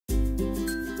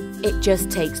It just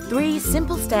takes 3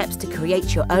 simple steps to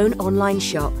create your own online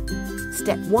shop.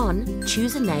 Step 1.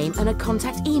 Choose a name and a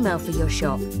contact email for your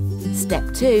shop.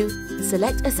 Step 2.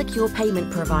 Select a secure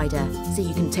payment provider so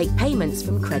you can take payments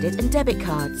from credit and debit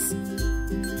cards.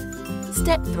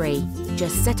 Step 3.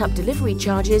 Just set up delivery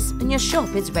charges and your shop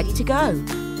is ready to go.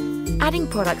 Adding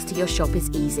products to your shop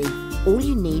is easy. All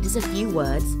you need is a few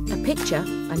words, a picture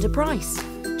and a price.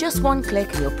 Just one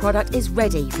click and your product is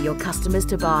ready for your customers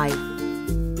to buy.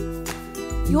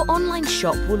 Your online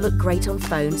shop will look great on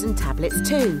phones and tablets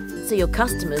too, so your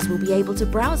customers will be able to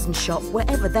browse and shop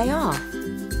wherever they are.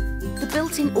 The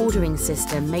built-in ordering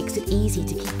system makes it easy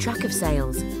to keep track of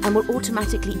sales and will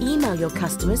automatically email your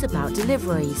customers about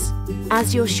deliveries.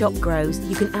 As your shop grows,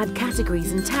 you can add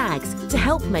categories and tags to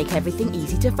help make everything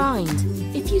easy to find.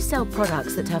 If you sell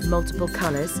products that have multiple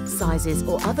colours, sizes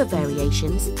or other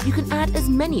variations, you can add as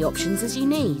many options as you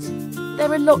need.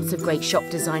 There are lots of great shop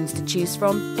designs to choose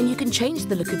from, and you can change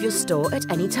the look of your store at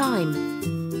any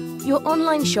time. Your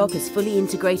online shop is fully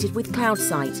integrated with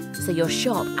CloudSite, so your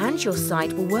shop and your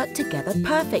site will work together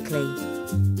perfectly.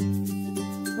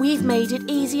 We've made it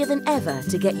easier than ever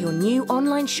to get your new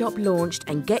online shop launched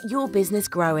and get your business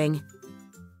growing.